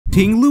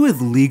Ting-Lu is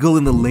legal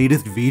in the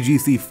latest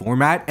VGC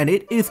format, and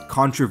it is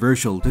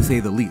controversial to say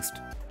the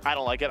least. I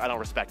don't like it, I don't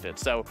respect it,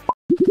 so...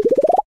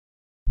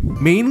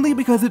 Mainly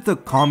because it's a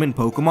common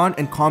Pokemon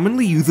and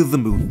commonly uses the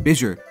move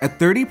Fissure, a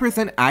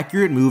 30%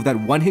 accurate move that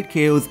one-hit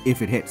KOs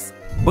if it hits.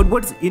 But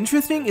what's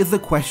interesting is the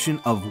question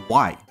of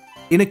why.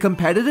 In a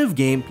competitive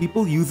game,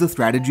 people use the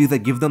strategies that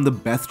give them the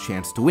best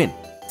chance to win.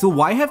 So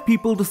why have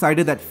people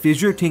decided that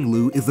Fissure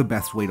Ting-Lu is the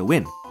best way to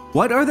win?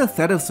 What are the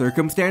set of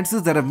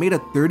circumstances that have made a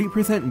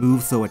 30%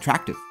 move so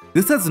attractive?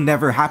 This has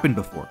never happened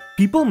before.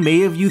 People may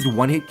have used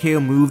one-hit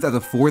KO moves as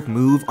a fourth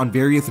move on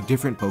various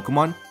different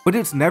Pokemon, but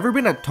it's never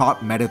been a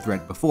top meta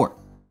threat before.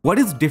 What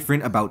is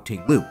different about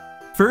Ting-Lu?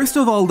 First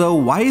of all though,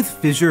 why is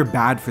Fissure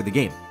bad for the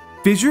game?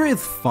 Fissure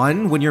is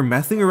fun when you're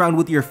messing around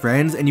with your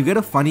friends and you get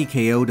a funny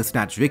KO to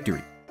snatch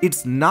victory.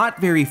 It's not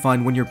very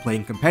fun when you're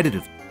playing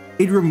competitive.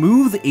 It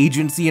removes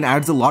agency and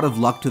adds a lot of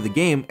luck to the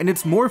game, and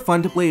it's more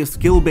fun to play a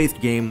skill-based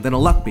game than a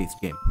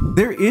luck-based game.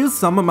 There is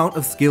some amount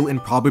of skill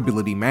in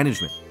probability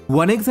management.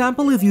 One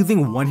example is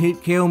using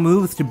one-hit KO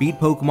moves to beat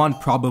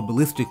Pokemon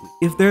probabilistically.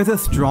 If there's a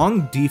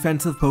strong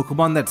defensive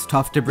Pokemon that's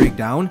tough to break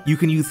down, you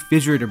can use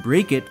Fissure to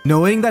break it,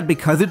 knowing that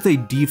because it's a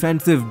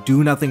defensive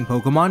do-nothing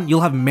Pokemon,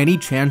 you'll have many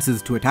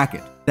chances to attack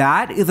it.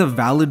 That is a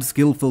valid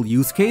skillful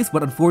use case,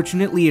 but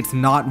unfortunately it's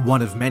not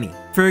one of many.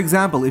 For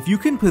example, if you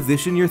can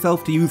position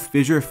yourself to use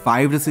Fissure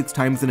 5 to 6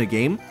 times in a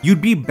game,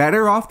 you'd be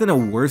better off than a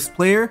worse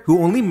player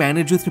who only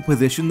manages to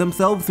position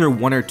themselves through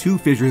 1 or 2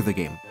 Fissures a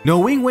game.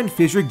 Knowing when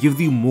Fissure gives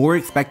you more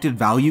expected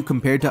value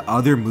compared to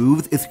other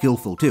moves is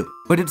skillful too,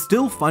 but it's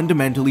still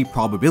fundamentally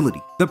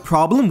probability. The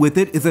problem with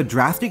it is the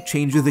drastic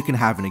changes it can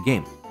have in a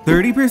game.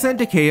 30%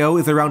 to KO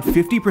is around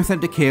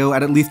 50% to KO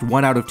at least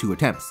 1 out of 2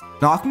 attempts.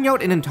 Knocking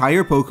out an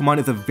entire Pokemon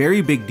is a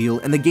very big deal,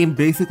 and the game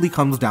basically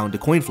comes down to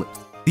coin flips.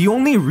 The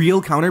only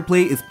real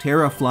counterplay is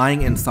Terra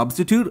Flying and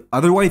Substitute,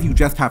 otherwise you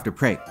just have to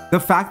pray. The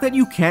fact that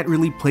you can't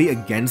really play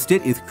against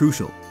it is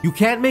crucial. You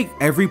can't make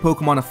every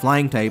Pokemon a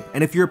flying type,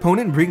 and if your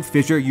opponent brings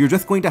Fissure, you're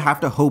just going to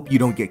have to hope you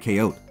don't get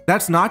KO'd.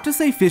 That's not to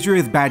say Fissure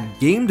is bad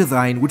game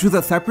design, which is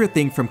a separate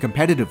thing from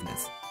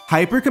competitiveness.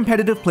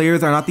 Hyper-competitive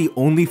players are not the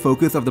only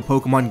focus of the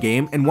Pokemon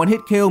game, and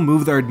one-hit KO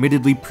moves are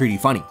admittedly pretty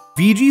funny.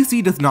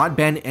 VGC does not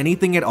ban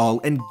anything at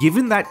all, and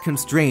given that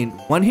constraint,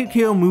 one-hit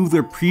KO moves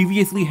were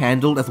previously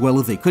handled as well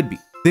as they could be.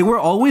 They were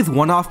always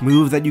one-off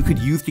moves that you could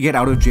use to get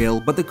out of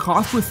jail, but the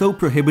cost was so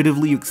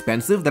prohibitively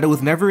expensive that it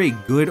was never a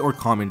good or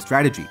common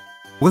strategy.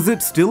 Was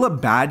it still a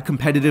bad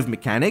competitive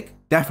mechanic?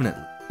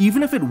 Definitely.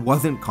 Even if it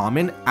wasn't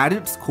common, at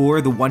its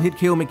core, the one-hit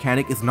KO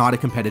mechanic is not a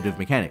competitive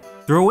mechanic.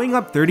 Throwing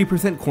up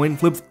 30% coin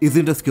flips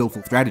isn't a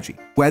skillful strategy.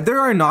 Whether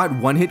or not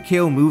one-hit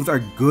KO moves are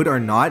good or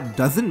not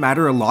doesn't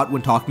matter a lot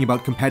when talking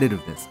about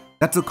competitiveness.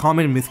 That's a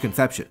common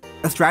misconception.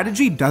 A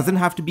strategy doesn't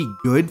have to be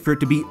good for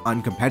it to be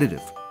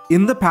uncompetitive.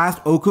 In the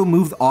past, OHKO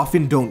moves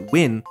often don't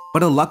win,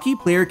 but a lucky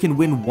player can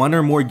win 1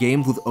 or more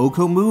games with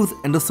OHKO moves,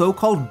 and the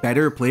so-called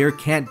better player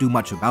can't do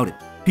much about it.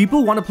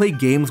 People want to play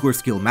games where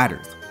skill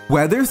matters.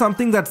 Whether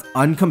something that's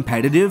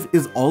uncompetitive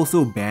is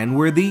also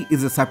ban-worthy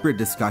is a separate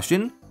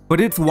discussion,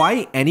 but it's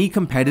why any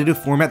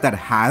competitive format that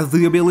has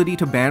the ability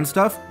to ban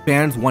stuff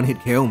bans one-hit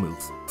KO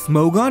moves.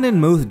 Smogon in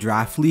most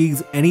draft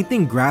leagues,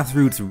 anything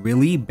grassroots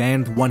really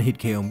bans one-hit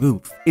KO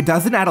moves. It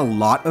doesn't add a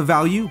lot of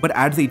value, but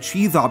adds a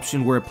cheese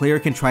option where a player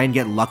can try and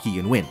get lucky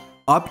and win.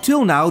 Up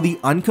till now, the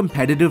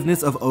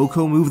uncompetitiveness of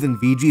OHKO moves in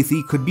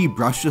VGC could be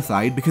brushed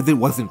aside because it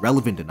wasn't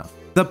relevant enough.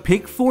 The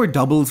pick 4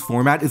 doubles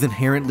format is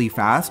inherently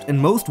fast, and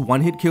most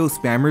one-hit KO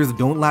spammers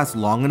don't last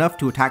long enough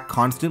to attack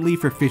constantly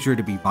for Fissure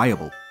to be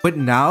viable. But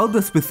now,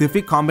 the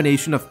specific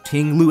combination of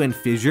Ting-Lu and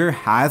Fissure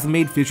has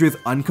made Fissure's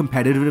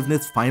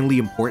uncompetitiveness finally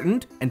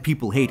important, and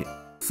people hate it.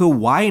 So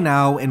why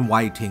now and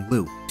why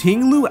Ting-Lu?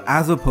 Ting-Lu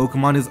as a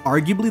Pokemon is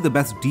arguably the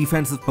best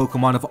defensive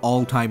Pokemon of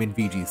all time in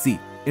VGC.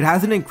 It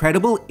has an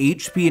incredible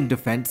HP and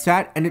defense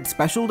stat, and its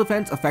special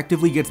defense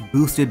effectively gets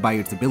boosted by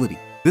its ability.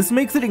 This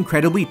makes it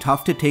incredibly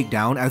tough to take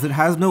down as it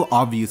has no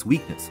obvious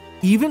weakness.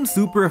 Even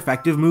super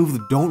effective moves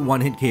don't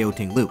one-hit KO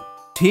Ting-Lu.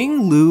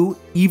 Ting-Lu,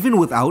 even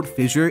without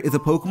Fissure, is a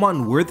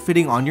Pokemon worth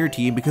fitting on your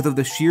team because of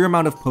the sheer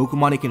amount of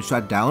Pokemon it can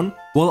shut down,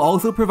 while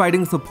also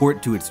providing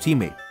support to its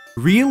teammate.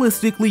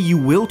 Realistically, you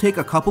will take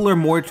a couple or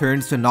more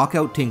turns to knock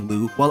out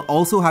Ting-Lu while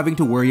also having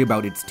to worry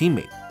about its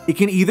teammate. It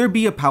can either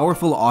be a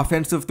powerful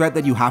offensive threat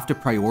that you have to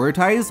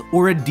prioritize,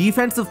 or a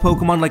defensive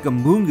Pokemon like a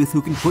Moongus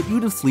who can put you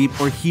to sleep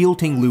or heal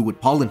Ting-Lu with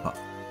Pollen Puff.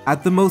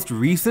 At the most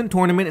recent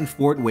tournament in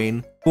Fort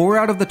Wayne, 4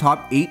 out of the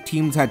top 8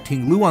 teams had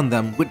Ting-Lu on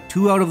them, with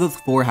 2 out of those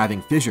 4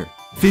 having Fissure.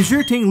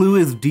 Fissure Ting-Lu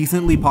is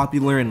decently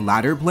popular in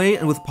ladder play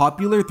and was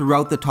popular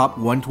throughout the top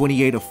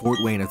 128 of Fort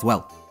Wayne as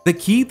well. The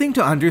key thing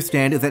to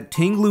understand is that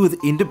Ting-Lu is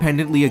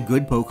independently a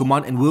good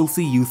Pokemon and will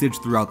see usage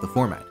throughout the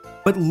format.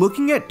 But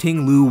looking at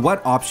Ting-Lu,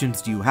 what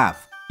options do you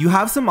have? You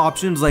have some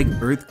options like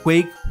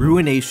Earthquake,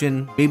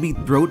 Ruination, maybe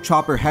Throat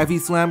Chop or Heavy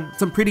Slam,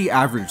 some pretty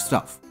average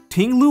stuff.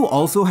 Ting-Lu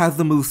also has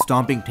the move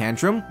Stomping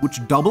Tantrum,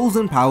 which doubles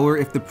in power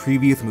if the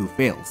previous move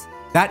fails.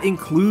 That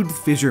includes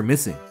Fissure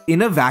missing.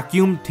 In a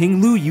vacuum,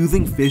 Ting-Lu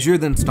using Fissure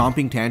than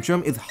Stomping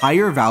Tantrum is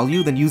higher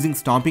value than using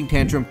Stomping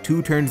Tantrum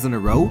 2 turns in a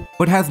row,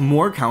 but has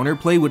more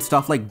counterplay with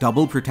stuff like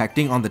double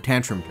protecting on the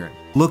Tantrum turn.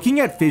 Looking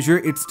at Fissure,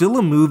 it's still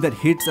a move that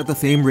hits at the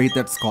same rate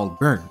that Scald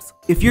burns.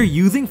 If you're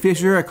using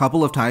Fissure a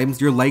couple of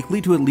times, you're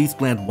likely to at least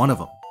land one of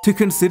them. To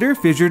consider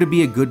Fissure to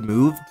be a good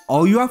move,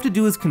 all you have to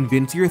do is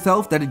convince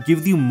yourself that it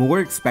gives you more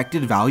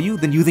expected value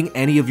than using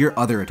any of your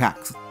other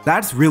attacks.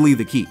 That's really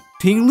the key.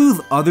 Ting-Lu's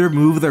other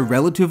moves are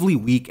relatively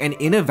weak, and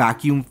in a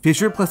vacuum,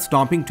 Fissure plus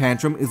Stomping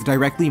Tantrum is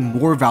directly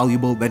more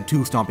valuable than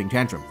 2 Stomping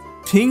Tantrums.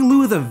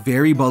 Ting-Lu is a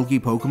very bulky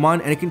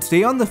Pokemon, and it can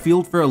stay on the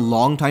field for a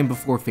long time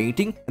before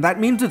fainting, and that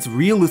means it's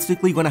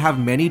realistically going to have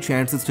many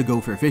chances to go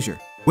for Fissure.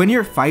 When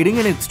you're fighting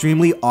an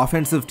extremely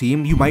offensive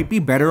team, you might be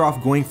better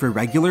off going for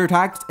regular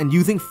attacks and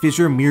using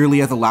Fissure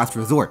merely as a last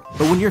resort.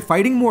 But when you're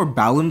fighting more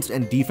balanced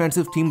and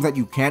defensive teams that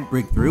you can't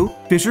break through,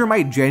 Fissure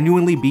might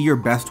genuinely be your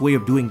best way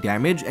of doing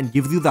damage and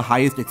gives you the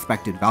highest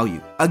expected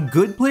value. A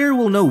good player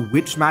will know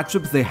which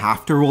matchups they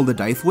have to roll the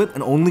dice with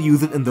and only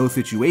use it in those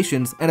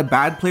situations, and a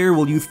bad player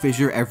will use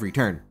Fissure every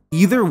turn.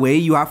 Either way,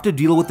 you have to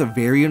deal with the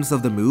variance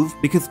of the move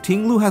because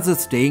Ting-Lu has the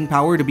staying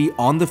power to be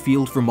on the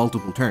field for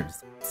multiple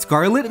turns.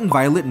 Scarlet and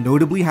Violet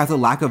notably has a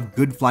lack of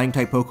good flying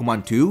type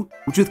Pokemon too,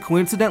 which is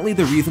coincidentally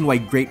the reason why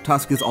Great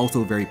Tusk is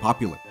also very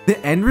popular.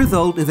 The end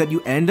result is that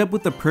you end up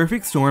with the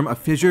perfect storm of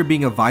Fissure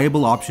being a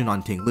viable option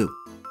on Ting-Lu.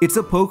 It's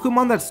a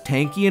Pokemon that's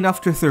tanky enough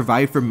to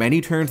survive for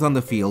many turns on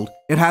the field,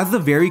 it has the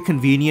very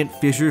convenient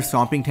Fissure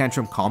Stomping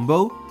Tantrum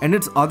combo, and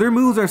its other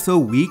moves are so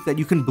weak that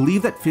you can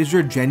believe that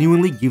Fissure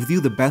genuinely gives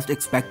you the best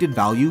expected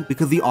value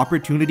because the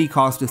opportunity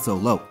cost is so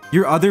low.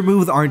 Your other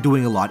moves aren't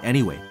doing a lot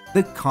anyway.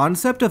 The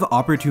concept of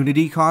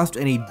opportunity cost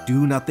in a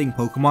do-nothing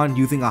Pokemon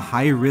using a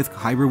high-risk,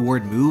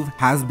 high-reward move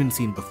has been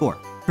seen before.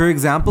 For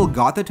example,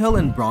 Gothitelle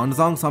and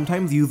Bronzong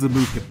sometimes use the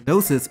move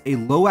Hypnosis, a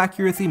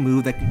low-accuracy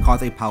move that can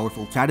cause a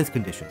powerful status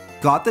condition.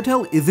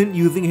 Gothitelle isn't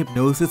using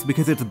Hypnosis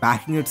because it's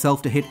backing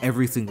itself to hit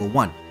every single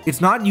one. It's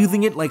not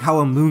using it like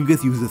how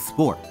Amoonguss uses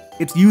Spore.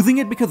 It's using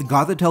it because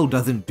Gothitelle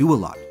doesn't do a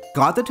lot.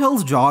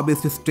 Gothitelle's job is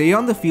to stay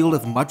on the field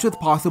as much as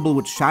possible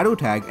with Shadow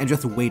Tag and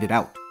just wait it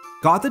out.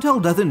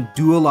 Gothitelle doesn't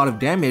do a lot of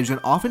damage, and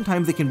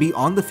oftentimes it can be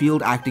on the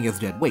field acting as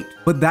dead weight.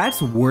 But that's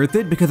worth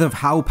it because of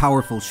how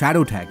powerful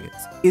Shadow Tag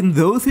is. In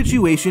those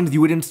situations,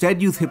 you would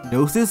instead use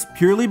Hypnosis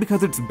purely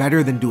because it's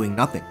better than doing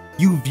nothing.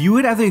 You view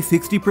it as a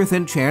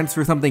 60% chance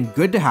for something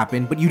good to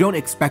happen, but you don't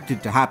expect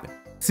it to happen.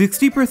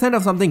 60%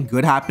 of something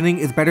good happening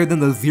is better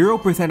than the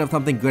 0% of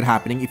something good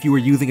happening if you were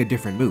using a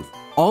different move.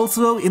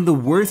 Also, in the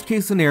worst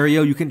case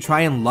scenario, you can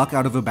try and luck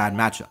out of a bad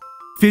matchup.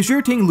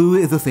 Fissure Ting-Lu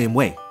is the same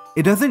way.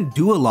 It doesn't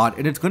do a lot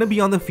and it's going to be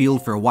on the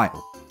field for a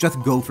while.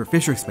 Just go for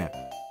Fissure spam.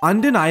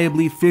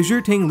 Undeniably,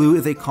 Fissure Ting-Lu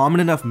is a common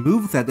enough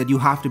moveset that you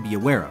have to be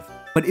aware of.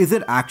 But is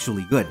it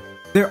actually good?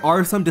 There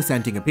are some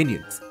dissenting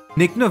opinions.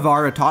 Nick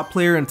Navarre, a top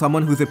player and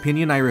someone whose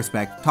opinion I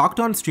respect,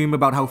 talked on stream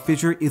about how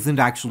Fissure isn't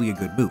actually a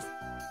good move.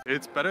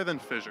 It's better than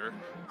Fissure.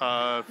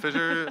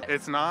 Fissure,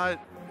 it's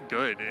not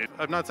good.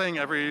 I'm not saying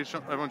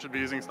everyone should be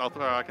using Stealth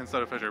Attack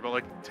instead of Fissure, but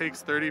like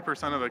takes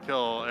 30% of the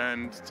kill,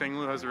 and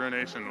Ting-Lu has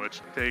Ruination,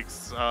 which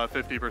takes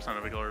 50%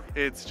 of the kill.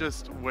 It's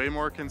just way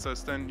more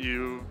consistent.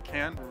 You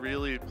can't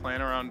really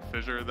plan around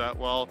Fissure that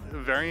well.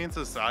 Variance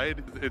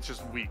aside, it's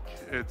just weak.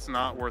 It's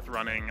not worth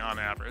running on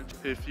average.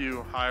 If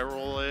you high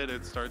roll it,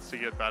 it starts to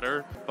get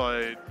better,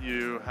 but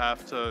you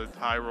have to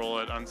high roll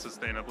it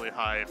unsustainably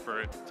high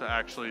for it to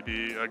actually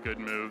be a good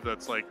move.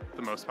 That's like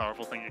the most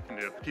powerful thing you can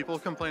do. People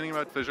complaining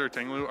about Fissure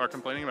Ting-Lu are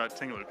complaining about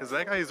Ting-Lu because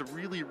that guy is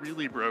really,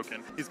 really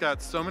broken. He's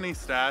got so many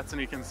stats and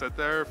he can sit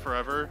there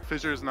forever.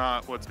 Fissure's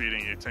not what's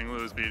beating you.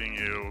 Ting-Lu is beating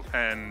you,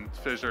 and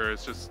Fissure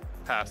is just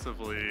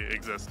passively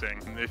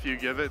existing. If you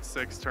give it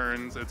 6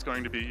 turns, it's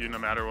going to beat you no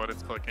matter what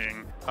it's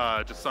clicking.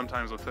 Just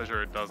sometimes with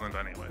Fissure it doesn't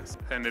anyways.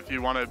 And if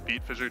you want to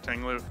beat Fissure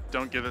Ting-Lu,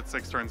 don't give it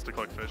 6 turns to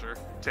click Fissure.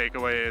 Take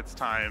away its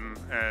time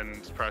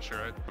and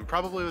pressure it. And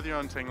probably with your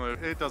own Ting-Lu,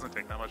 it doesn't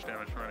take that much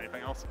damage from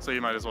anything else, so you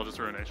might as well just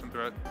Ruination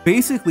through it.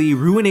 Basically,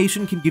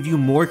 Ruination can give you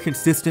more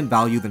consistent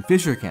value than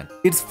Fissure can.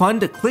 It's fun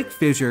to click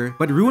Fissure,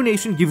 but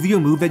Ruination gives you a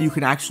move that you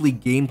can actually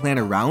game plan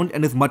around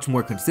and is much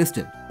more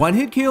consistent.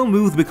 One-hit KO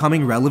moves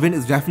becoming relevant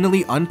is definitely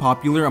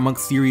unpopular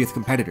amongst serious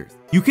competitors.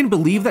 You can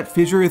believe that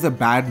Fissure is a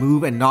bad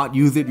move and not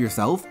use it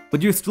yourself,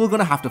 but you're still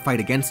gonna have to fight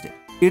against it.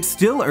 It's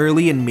still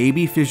early and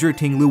maybe Fissure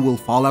Ting-Lu will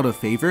fall out of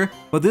favor,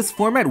 but this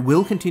format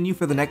will continue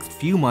for the next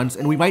few months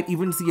and we might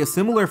even see a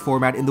similar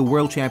format in the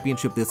World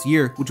Championship this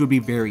year, which would be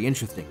very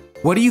interesting.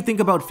 What do you think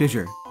about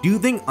Fissure? Do you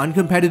think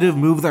uncompetitive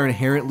moves are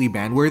inherently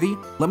ban-worthy?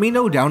 Let me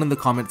know down in the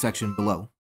comment section below.